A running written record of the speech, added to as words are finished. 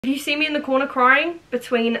If you see me in the corner crying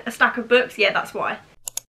between a stack of books, yeah, that's why.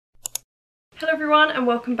 Hello everyone and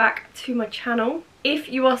welcome back to my channel. If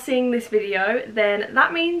you are seeing this video, then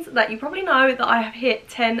that means that you probably know that I have hit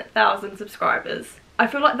 10,000 subscribers. I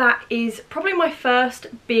feel like that is probably my first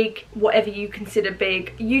big, whatever you consider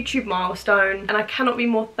big, YouTube milestone, and I cannot be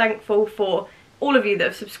more thankful for all of you that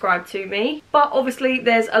have subscribed to me. But obviously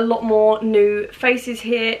there's a lot more new faces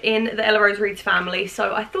here in the Ella Rose Reads family,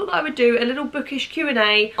 so I thought that I would do a little bookish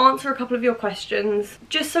Q&A, answer a couple of your questions,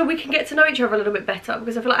 just so we can get to know each other a little bit better,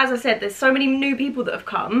 because I feel like, as I said, there's so many new people that have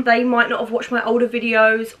come. They might not have watched my older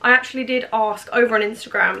videos. I actually did ask over on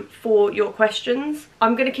Instagram for your questions.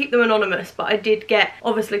 I'm going to keep them anonymous, but I did get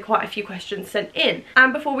obviously quite a few questions sent in.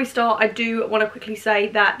 And before we start, I do want to quickly say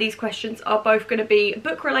that these questions are both going to be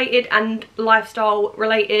book related and lifestyle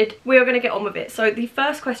related. We are going to get on with it. So the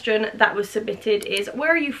first question that was submitted is,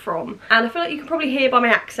 where are you from? And I feel like you can probably hear by my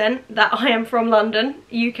accent that I am from London,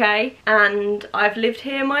 UK, and I've lived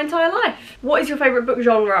here my entire life. What is your favourite book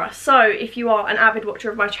genre? So if you are an avid watcher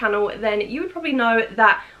of my channel, then you would probably know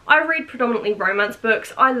that I read predominantly romance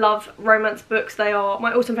books. I love romance books. They are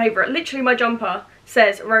my all-time favourite. Literally my jumper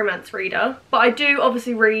says romance reader. But I do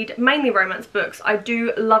obviously read mainly romance books. I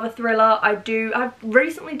do love a thriller. I've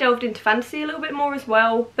recently delved into fantasy a little bit more as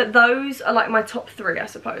well. But those are like my top three, I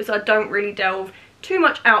suppose. I don't really delve too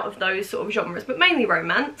much out of those sort of genres, but mainly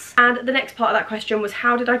romance. And the next part of that question was,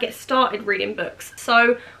 how did I get started reading books?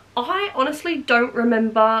 So I honestly don't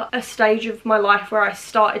remember a stage of my life where I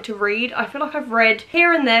started to read. I feel like I've read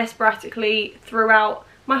here and there sporadically throughout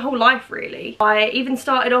my whole life, really. I even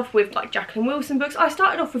started off with like Jacqueline Wilson books. I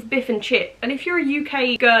started off with Biff and Chit, and if you're a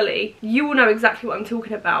UK girly, you will know exactly what I'm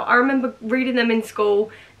talking about. I remember reading them in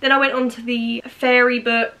school. Then I went on to the fairy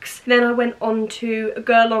books, then I went on to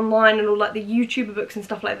Girl Online and all like the YouTuber books and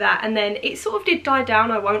stuff like that, and then it sort of did die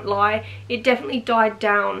down, I won't lie. It definitely died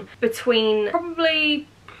down between probably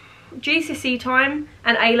GCSE time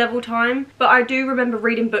and A-level time, but I do remember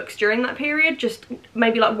reading books during that period, just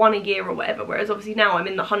maybe like one a year or whatever, whereas obviously now I'm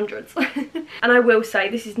in the hundreds. And I will say,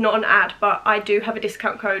 this is not an ad, but I do have a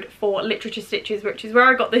discount code for Literature Stitches, which is where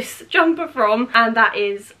I got this jumper from, and that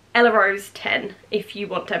is Ella Rose 10 if you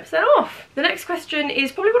want 10% off. The next question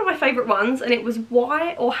is probably one of my favourite ones, and it was,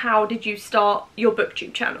 why or how did you start your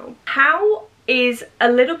booktube channel? How is a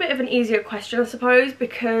little bit of an easier question, I suppose,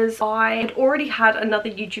 because I had already had another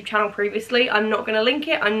YouTube channel previously. I'm not going to link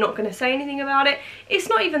it, I'm not going to say anything about it. It's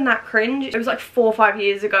not even that cringe. It was like 4 or 5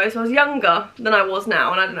 years ago, so I was younger than I was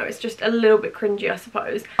now, and I don't know, it's just a little bit cringy, I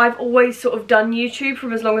suppose. I've always sort of done YouTube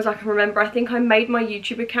from as long as I can remember. I think I made my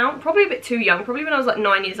YouTube account probably a bit too young, probably when I was like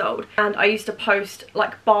 9 years old, and I used to post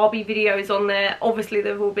like Barbie videos on there. Obviously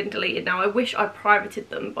they've all been deleted now. I wish I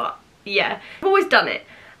privated them, but yeah, I've always done it.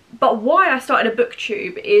 But why I started a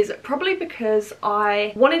booktube is probably because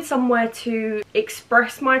I wanted somewhere to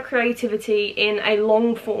express my creativity in a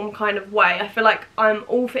long form kind of way. I feel like I'm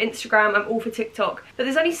all for Instagram, I'm all for TikTok, but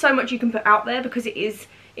there's only so much you can put out there because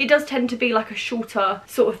it does tend to be like a shorter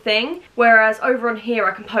sort of thing, whereas over on here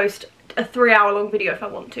I can post a 3-hour long video if I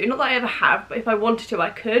want to. Not that I ever have, but if I wanted to I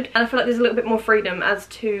could, and I feel like there's a little bit more freedom as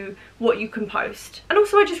to what you can post. And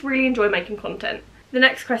also I just really enjoy making content. The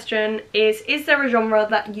next question is there a genre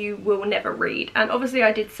that you will never read? And obviously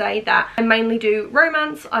I did say that I mainly do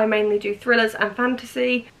romance, I mainly do thrillers and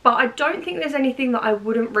fantasy, but I don't think there's anything that I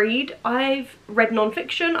wouldn't read. I've read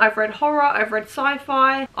non-fiction, I've read horror, I've read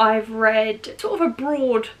sci-fi, I've read sort of a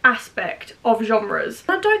broad aspect of genres.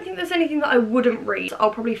 I don't think there's anything that I wouldn't read.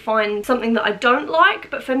 I'll probably find something that I don't like,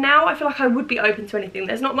 but for now I feel like I would be open to anything.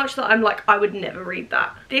 There's not much that I'm like, I would never read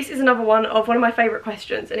that. This is another one of my favourite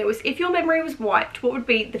questions, and it was, if your memory was wiped, what would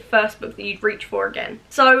be the first book that you'd reach for again?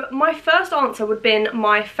 So my first answer would have been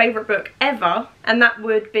my favourite book ever, and that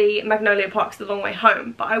would be Magnolia Park's The Long Way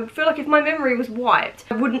Home. But I feel like if my memory was wiped,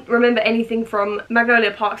 I wouldn't remember anything from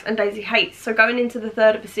Magnolia Parks and Daisy Hates, so going into the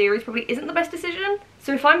third of a series probably isn't the best decision.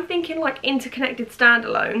 So if I'm thinking like interconnected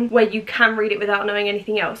standalone, where you can read it without knowing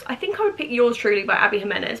anything else, I think I would pick Yours Truly by Abby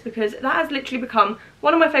Jimenez, because that has literally become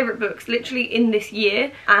one of my favourite books literally in this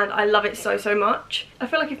year, and I love it so, so much. I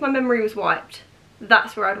feel like if my memory was wiped,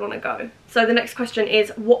 that's where I'd want to go. So the next question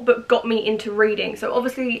is, what book got me into reading? So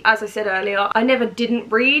obviously, as I said earlier, I never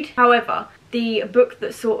didn't read. However, the book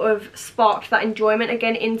that sort of sparked that enjoyment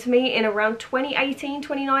again into me in around 2018,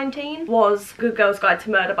 2019 was Good Girl's Guide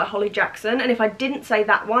to Murder by Holly Jackson. And if I didn't say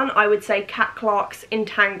that one, I would say Kat Clark's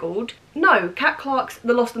Entangled. No, Kat Clark's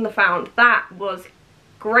The Lost and the Found. That was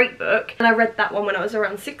great book, and I read that one when I was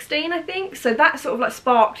around 16, I think, so that sort of like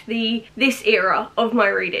sparked this era of my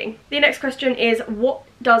reading. The next question is, what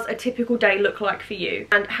does a typical day look like for you?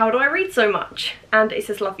 And how do I read so much? And it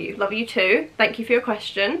says love you too. Thank you for your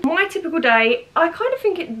question. My typical day, I kind of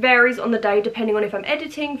think it varies on the day depending on if I'm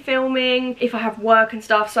editing, filming, if I have work and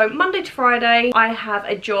stuff. So Monday to Friday I have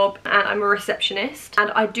a job and I'm a receptionist,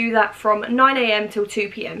 and I do that from 9 AM till 2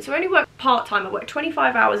 PM. So I only work part-time. I work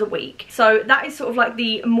 25 hours a week. So that is sort of like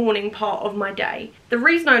the morning part of my day. The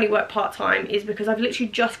reason I only work part-time is because I've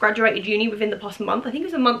literally just graduated uni within the past month. I think it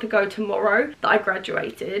was a month ago tomorrow that I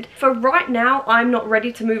graduated. For right now, I'm not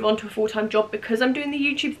ready to move on to a full-time job because I'm doing the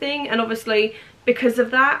YouTube thing, and obviously because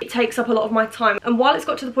of that, it takes up a lot of my time. And while it's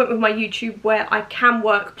got to the point with my YouTube where I can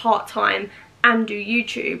work part-time and do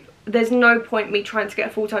YouTube, there's no point me trying to get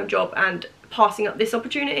a full-time job and passing up this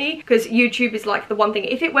opportunity, because YouTube is like the one thing.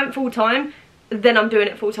 If it went full-time, then I'm doing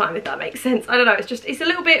it full-time, if that makes sense. I don't know, it's a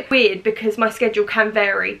little bit weird because my schedule can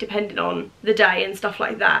vary depending on the day and stuff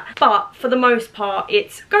like that. But for the most part,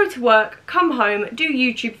 it's go to work, come home, do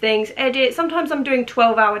YouTube things, edit. Sometimes I'm doing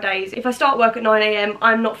 12-hour days. If I start work at 9 AM,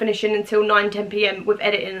 I'm not finishing until 9, 10 PM with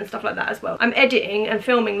editing and stuff like that as well. I'm editing and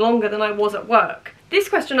filming longer than I was at work. This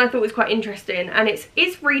question I thought was quite interesting, and it's,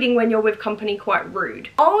 is reading when you're with company quite rude?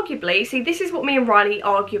 Arguably, see, this is what me and Riley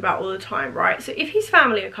argue about all the time, right? So if his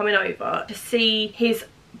family are coming over to see his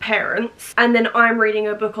parents and then I'm reading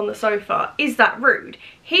a book on the sofa, is that rude?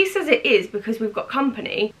 He says it is because we've got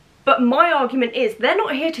company. But my argument is they're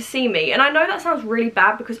not here to see me, and I know that sounds really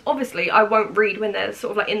bad because obviously I won't read when they're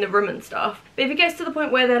sort of like in the room and stuff, but if it gets to the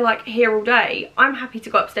point where they're like here all day, I'm happy to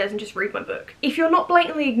go upstairs and just read my book. If you're not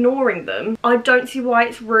blatantly ignoring them, I don't see why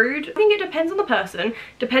it's rude. I think it depends on the person,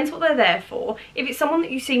 depends what they're there for. If it's someone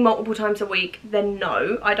that you see multiple times a week, then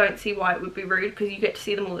no, I don't see why it would be rude because you get to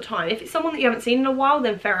see them all the time. If it's someone that you haven't seen in a while,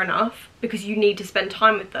 then fair enough, because you need to spend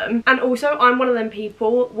time with them. And also, I'm one of them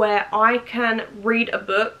people where I can read a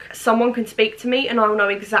book, someone can speak to me and I'll know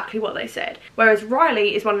exactly what they said. Whereas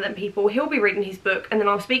Riley is one of them people, he'll be reading his book and then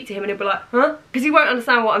I'll speak to him and he'll be like, huh? Because he won't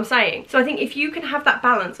understand what I'm saying. So I think if you can have that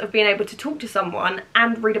balance of being able to talk to someone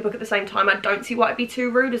and read a book at the same time, I don't see why it'd be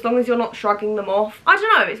too rude as long as you're not shrugging them off. I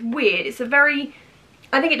don't know, it's weird. It's a very...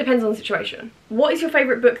 I think it depends on the situation. What is your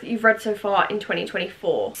favourite book that you've read so far in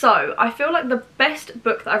 2024? So, I feel like the best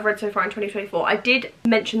book that I've read so far in 2024, I did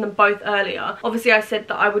mention them both earlier. Obviously, I said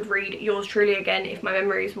that I would read Yours Truly again if my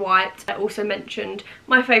memory is wiped. I also mentioned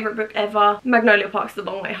my favourite book ever, Magnolia Park's The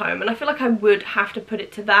Long Way Home, and I feel like I would have to put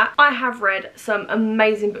it to that. I have read some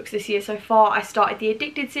amazing books this year so far. I started the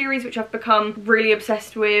Addicted series, which I've become really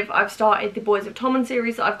obsessed with. I've started the Boys of Tommen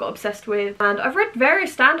series that I've got obsessed with, and I've read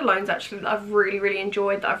various standalones actually that I've really enjoyed,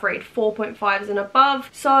 that I've rated 4.5s and above.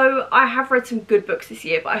 So I have read some good books this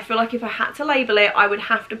year, but I feel like if I had to label it, I would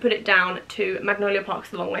have to put it down to Magnolia Park's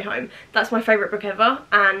The Long Way Home. That's my favourite book ever,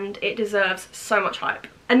 and it deserves so much hype.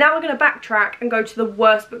 And now we're going to backtrack and go to the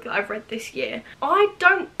worst book that I've read this year.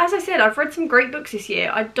 As I said, I've read some great books this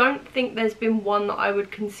year. I don't think there's been one that I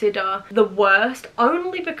would consider the worst,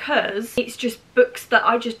 only because it's just books that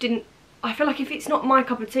I just didn't... I feel like if it's not my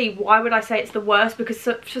cup of tea, why would I say it's the worst? Because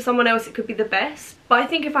for someone else it could be the best. But I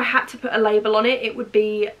think if I had to put a label on it, it would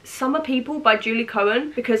be Summer People by Julie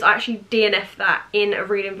Cohen, because I actually DNF'd that in a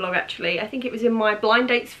reading vlog actually. I think it was in my blind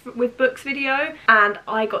dates with books video, and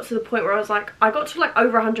I got to the point where I was like, I got to like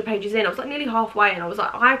over 100 pages in. I was like nearly halfway and I was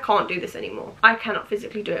like, I can't do this anymore. I cannot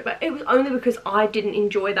physically do it. But it was only because I didn't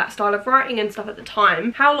enjoy that style of writing and stuff at the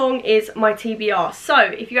time. How long is my TBR? So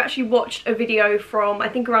if you actually watched a video from I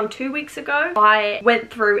think around 2 weeks ago, I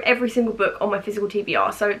went through every single book on my physical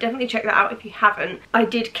TBR, so definitely check that out if you haven't. I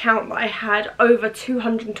did count that I had over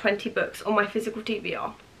 220 books on my physical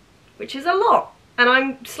TBR, which is a lot, and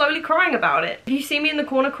I'm slowly crying about it. If you see me in the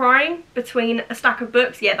corner crying between a stack of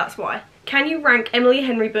books, yeah, that's why. Can you rank Emily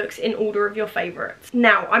Henry books in order of your favourites?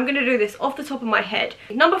 Now, I'm going to do this off the top of my head.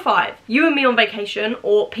 Number 5, You and Me on Vacation,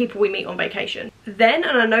 or People We Meet on Vacation. Then,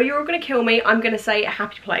 and I know you're all going to kill me, I'm going to say A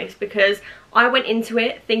Happy Place, because I went into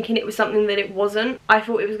it thinking it was something that it wasn't. I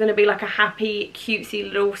thought it was going to be like a happy, cutesy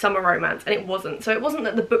little summer romance, and it wasn't. So it wasn't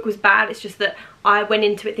that the book was bad, it's just that I went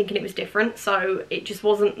into it thinking it was different, so it just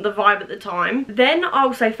wasn't the vibe at the time. Then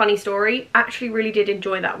I'll say Funny Story. Actually really did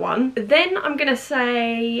enjoy that one. Then I'm going to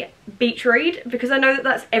say Beach Read, because I know that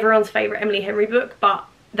that's everyone's favourite Emily Henry book, but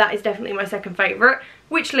that is definitely my second favourite,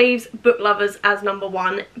 which leaves Book Lovers as number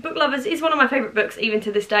 1. Book Lovers is one of my favourite books even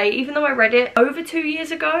to this day. Even though I read it over 2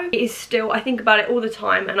 years ago, it is still, I think about it all the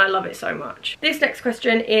time and I love it so much. This next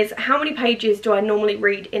question is, how many pages do I normally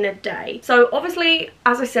read in a day? So obviously,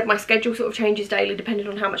 as I said, my schedule sort of changes daily depending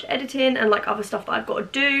on how much editing and like other stuff that I've got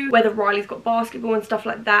to do, whether Riley's got basketball and stuff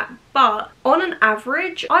like that. But on an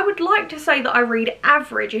average, I would like to say that I read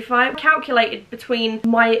average. If I calculated between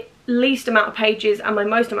my least amount of pages and my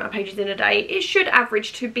most amount of pages in a day, it should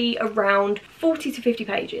average to be around 40 to 50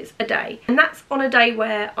 pages a day. And that's on a day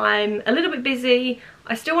where I'm a little bit busy,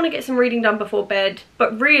 I still want to get some reading done before bed,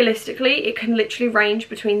 but realistically it can literally range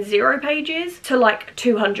between 0 pages to like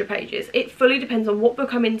 200 pages. It fully depends on what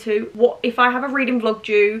book I'm into, what if I have a reading vlog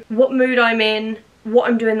due, what mood I'm in, what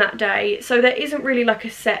I'm doing that day. So there isn't really like a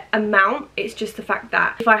set amount, it's just the fact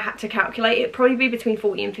that if I had to calculate, it'd probably be between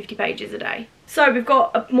 40 and 50 pages a day. So we've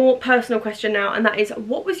got a more personal question now, and that is,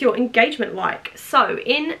 what was your engagement like? So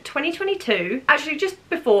in 2022, actually just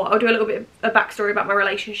before, I'll do a little bit of a backstory about my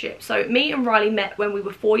relationship. So me and Riley met when we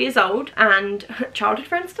were 4 years old, and childhood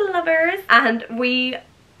friends to lovers, and we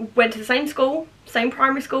went to the same school, same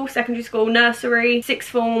primary school, secondary school, nursery, sixth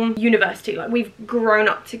form, university. Like, we've grown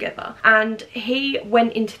up together. And he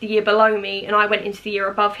went into the year below me and I went into the year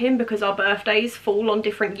above him because our birthdays fall on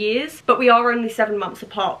different years, but we are only 7 months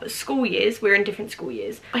apart. But school years, we're in different school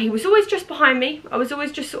years. He was always just behind me. I was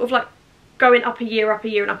always just sort of like going up a year, up a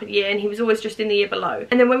year and up a year, and he was always just in the year below.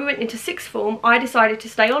 And then when we went into sixth form, I decided to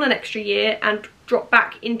stay on an extra year and drop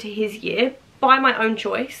back into his year by my own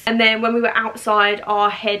choice. And then when we were outside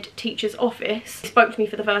our head teacher's office, he spoke to me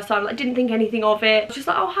for the first time. Like, didn't think anything of it. I was just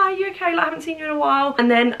like, oh hi, you okay? Like, I haven't seen you in a while.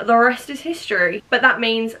 And then the rest is history. But that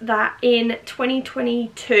means that in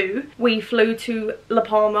 2022 we flew to La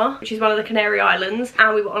Palma, which is one of the Canary Islands,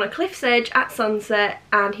 and we were on a cliff's edge at sunset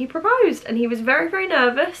and he proposed, and he was very, very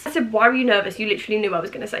nervous. I said, why were you nervous? You literally knew I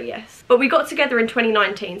was going to say yes. But we got together in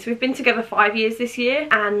 2019, so we've been together 5 years this year,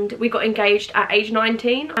 and we got engaged at age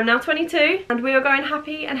 19. I'm now 22. And we are going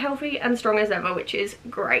happy and healthy and strong as ever, which is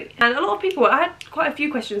great. And a lot of people, I had quite a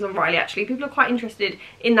few questions on Riley actually. People are quite interested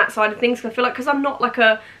in that side of things, because I feel like, because I'm not like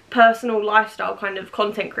a personal lifestyle kind of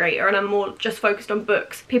content creator and I'm more just focused on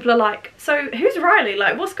books, people are like, so who's Riley?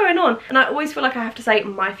 Like, what's going on? And I always feel like I have to say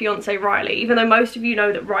my fiance Riley, even though most of you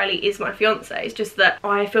know that Riley is my fiance. It's just that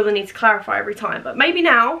I feel the need to clarify every time. But maybe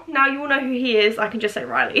now you all know who he is, I can just say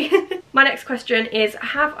Riley. My next question is,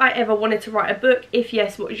 have I ever wanted to write a book? If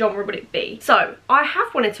yes, what genre would it be? So I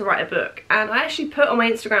have wanted to write a book, and I actually put on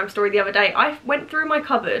my Instagram story the other day, I went through my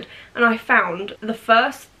cupboard and I found the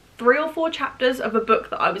first 3 or 4 chapters of a book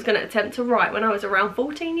that I was going to attempt to write when I was around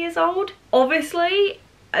 14 years old. Obviously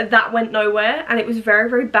that went nowhere, and it was very,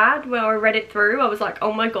 very bad. When I read it through, I was like,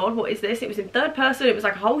 oh my god, what is this? It was in third person, it was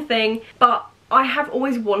like a whole thing. But I have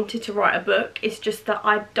always wanted to write a book. It's just that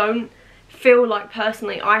I don't feel like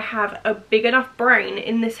personally I have a big enough brain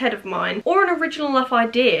in this head of mine, or an original enough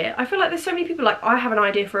idea. I feel like there's so many people like, I have an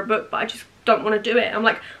idea for a book but I just don't want to do it. I'm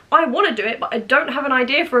like, I want to do it but I don't have an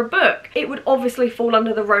idea for a book. It would obviously fall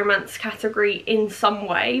under the romance category in some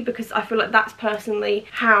way, because I feel like that's personally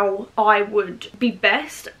how I would be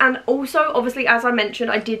best. And also, obviously, as I mentioned,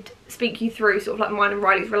 I did speak you through sort of like mine and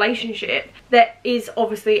Riley's relationship. There is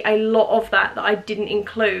obviously a lot of that I didn't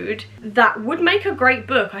include that would make a great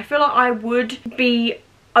book. I feel like I would be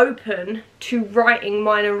open to writing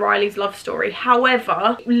mine and Riley's love story.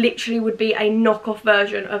 However, it literally would be a knockoff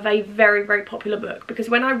version of a very, very popular book, because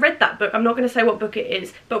when I read that book, I'm not going to say what book it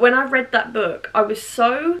is, but when I read that book, I was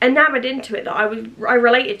so enamored into it that I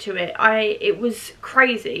related to it. It was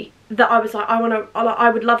crazy that I was like, I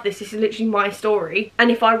would love this. This is literally my story. And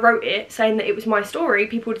if I wrote it saying that it was my story,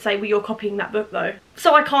 people would say, well, you're copying that book though.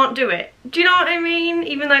 So I can't do it. Do you know what I mean?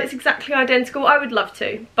 Even though it's exactly identical, I would love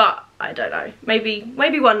to, but I don't know,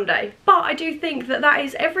 maybe one day. But I do think that that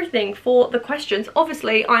is everything for the questions.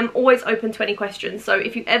 Obviously, I'm always open to any questions, so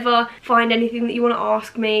if you ever find anything that you want to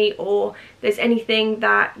ask me, or there's anything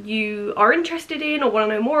that you are interested in or want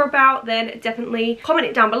to know more about, then definitely comment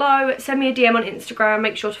it down below, send me a DM on Instagram,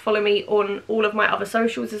 make sure to follow me on all of my other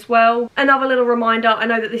socials as well. Another little reminder, I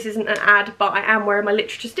know that this isn't an ad, but I am wearing my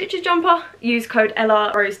Literature Stitches jumper. Use code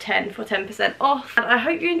EllaRose10 for 10% off. And I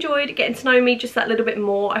hope you enjoyed getting to know me just that little bit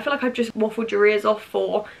more. I feel like I've just waffled your ears off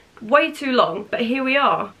for way too long, but here we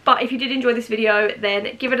are. But if you did enjoy this video,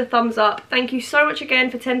 then give it a thumbs up. Thank you so much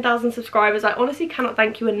again for 10,000 subscribers. I honestly cannot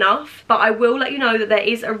thank you enough, but I will let you know that there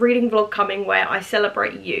is a reading vlog coming where I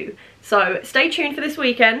celebrate you. So stay tuned for this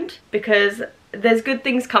weekend, because there's good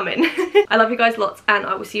things coming. I love you guys lots, and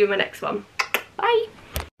I will see you in my next one. Bye.